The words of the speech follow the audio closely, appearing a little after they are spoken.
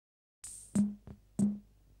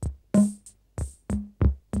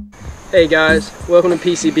Hey guys, welcome to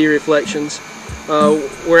PCB Reflections.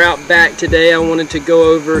 We're out back today. I wanted to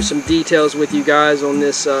go over some details with you guys on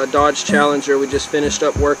this Dodge Challenger we just finished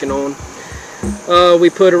up working on. We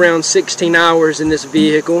put around 16 hours in this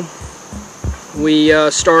vehicle. We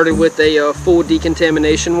started with a full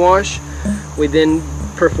decontamination wash. We then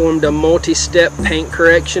performed a multi-step paint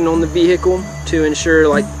correction on the vehicle to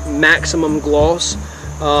ensure maximum gloss.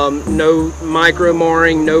 No micro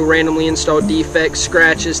marring, no randomly installed defects,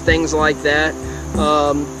 scratches, things like that.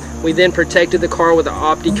 We then protected the car with an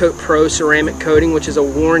OptiCoat Pro ceramic coating, which is a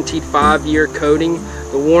warranted 5-year coating.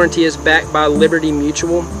 The warranty is backed by Liberty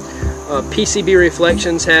Mutual. PCB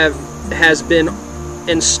Reflections has been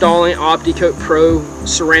installing OptiCoat Pro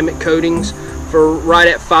ceramic coatings for right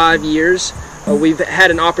at 5 years. We've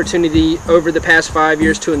had an opportunity over the past 5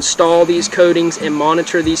 years to install these coatings and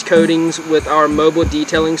monitor these coatings with our mobile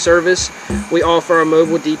detailing service. We offer a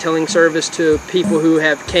mobile detailing service to people who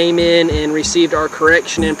have came in and received our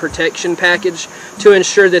correction and protection package to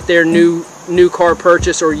ensure that their new car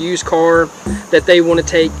purchase or used car that they want to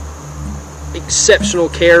take exceptional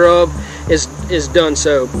care of is done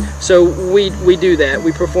so. So we do that.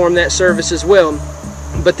 We perform that service as well.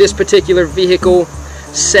 But this particular vehicle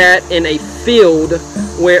sat in a field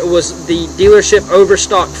where it was the dealership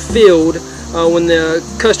overstocked field. When the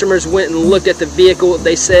customers went and looked at the vehicle,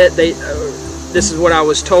 they said this is what I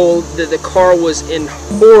was told, that the car was in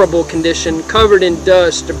horrible condition, covered in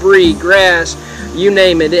dust, debris, grass, you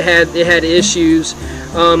name it. It had issues.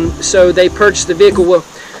 So they purchased the vehicle. Well,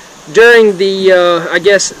 during the I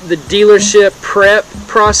guess the dealership prep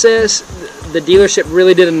process, the dealership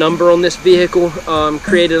really did a number on this vehicle,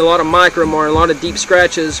 created a lot of micro marring, a lot of deep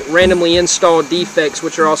scratches, randomly installed defects,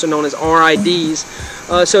 which are also known as RIDs.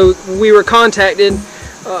 So we were contacted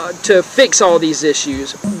to fix all these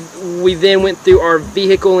issues. We then went through our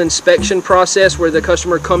vehicle inspection process where the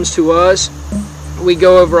customer comes to us. We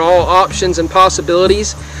go over all options and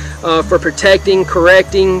possibilities for protecting,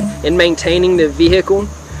 correcting, and maintaining the vehicle.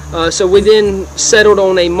 So we then settled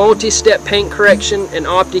on a multi-step paint correction, an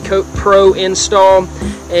OptiCoat Pro install,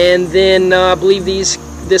 and then I believe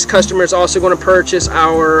this customer is also going to purchase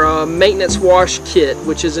our maintenance wash kit,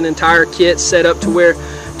 which is an entire kit set up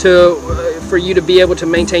for you to be able to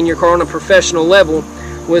maintain your car on a professional level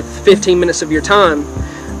with 15 minutes of your time.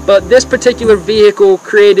 But this particular vehicle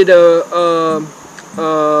created a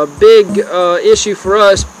big issue for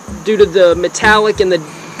us due to the metallic and the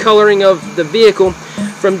coloring of the vehicle.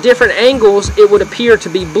 From different angles it would appear to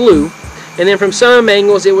be blue, and then from some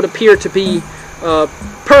angles it would appear to be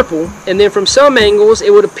purple, and then from some angles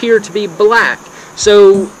it would appear to be black.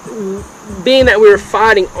 So being that we were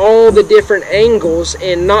fighting all the different angles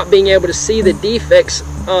and not being able to see the defects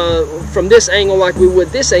from this angle like we would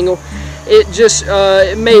this angle, it just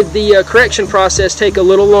it made the correction process take a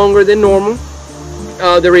little longer than normal.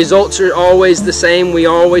 The results are always the same. We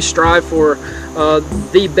always strive for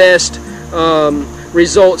the best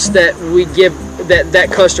results that we give that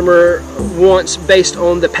customer wants based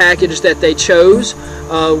on the package that they chose.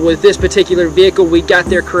 With this particular vehicle, we got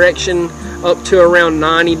their correction up to around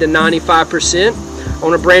 90 to 95%.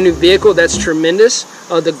 On a brand new vehicle, that's tremendous.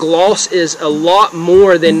 The gloss is a lot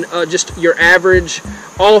more than just your average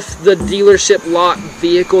off the dealership lot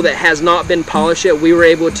vehicle that has not been polished yet. We were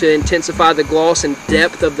able to intensify the gloss and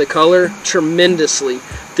depth of the color tremendously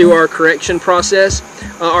through our correction process.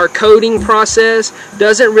 Our coating process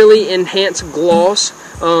doesn't really enhance gloss.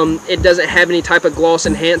 It doesn't have any type of gloss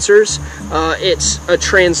enhancers. It's a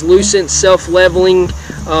translucent, self-leveling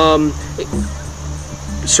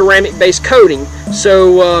ceramic-based coating.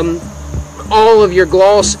 So all of your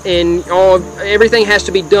gloss and everything has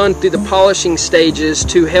to be done through the polishing stages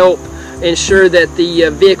to help ensure that the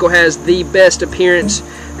vehicle has the best appearance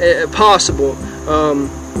possible,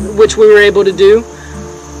 which we were able to do.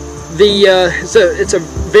 It's a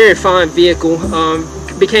very fine vehicle.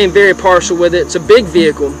 Became very partial with it. It's a big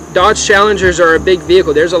vehicle. Dodge Challengers are a big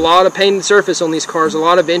vehicle. There's a lot of painted surface on these cars, a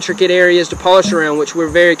lot of intricate areas to polish around, which we're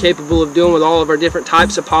very capable of doing with all of our different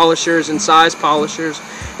types of polishers and size polishers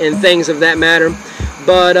and things of that matter.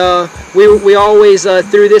 But we always,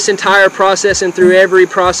 through this entire process and through every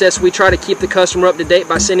process, we try to keep the customer up to date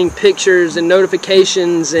by sending pictures and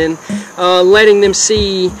notifications and letting them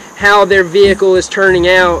see how their vehicle is turning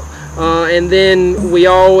out. And then we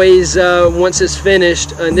always, once it's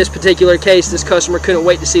finished, in this particular case, this customer couldn't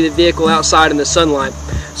wait to see the vehicle outside in the sunlight.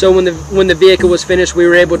 So when the vehicle was finished, we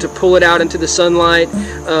were able to pull it out into the sunlight,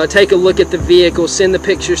 take a look at the vehicle, send the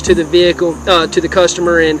pictures to the vehicle, to the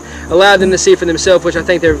customer, and allow them to see for themselves, which I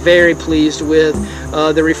think they're very pleased with.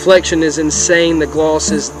 The reflection is insane. The gloss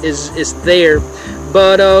is there.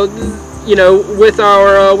 But you know, with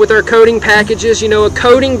our coating packages, you know, a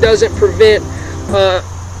coating doesn't prevent.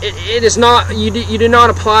 It is not, you do not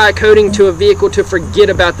apply a coating to a vehicle to forget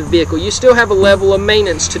about the vehicle. You still have a level of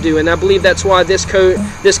maintenance to do, and I believe that's why this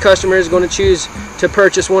customer is going to choose to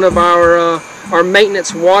purchase one of our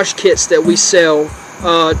maintenance wash kits that we sell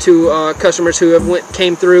to customers who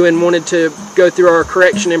came through and wanted to go through our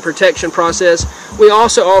correction and protection process. We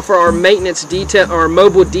also offer our maintenance our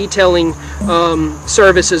mobile detailing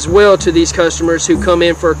service as well to these customers who come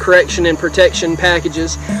in for correction and protection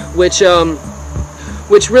packages, which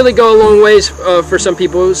really go a long ways for some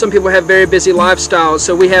people. Some people have very busy lifestyles,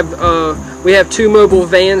 so we have 2 mobile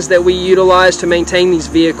vans that we utilize to maintain these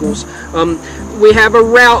vehicles. We have a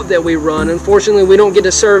route that we run. Unfortunately, we don't get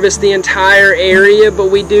to service the entire area, but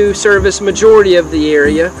we do service majority of the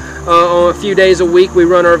area. On a few days a week, we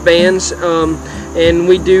run our vans, and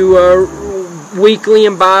we do weekly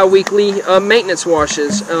and bi-weekly maintenance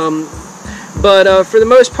washes. But for the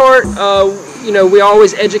most part, you know, we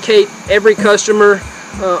always educate every customer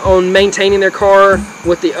on maintaining their car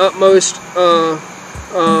with the utmost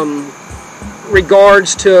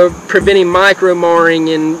regards to preventing micro marring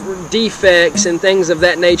and defects and things of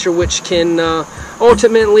that nature, which can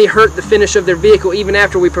ultimately hurt the finish of their vehicle even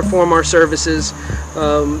after we perform our services.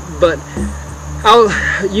 But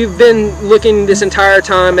you've been looking this entire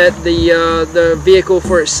time at the vehicle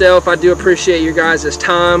for itself. I do appreciate your guys'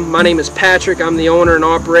 time. My name is Patrick. I'm the owner and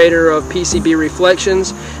operator of PCB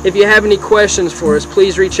Reflections. If you have any questions for us,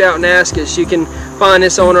 please reach out and ask us. You can find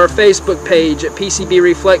us on our Facebook page at PCB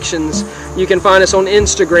Reflections. You can find us on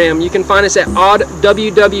Instagram. You can find us at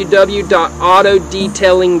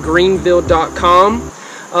www.autodetailinggreenville.com.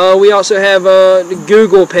 We also have a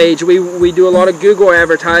Google page. We do a lot of Google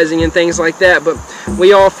advertising and things like that, but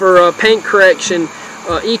we offer paint correction,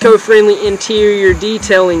 eco-friendly interior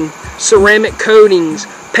detailing, ceramic coatings,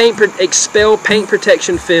 expel paint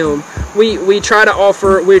protection film. We try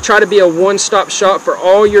to be a one-stop shop for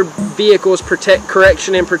all your vehicle's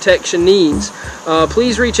correction and protection needs.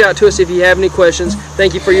 Please reach out to us if you have any questions.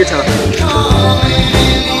 Thank you for your time.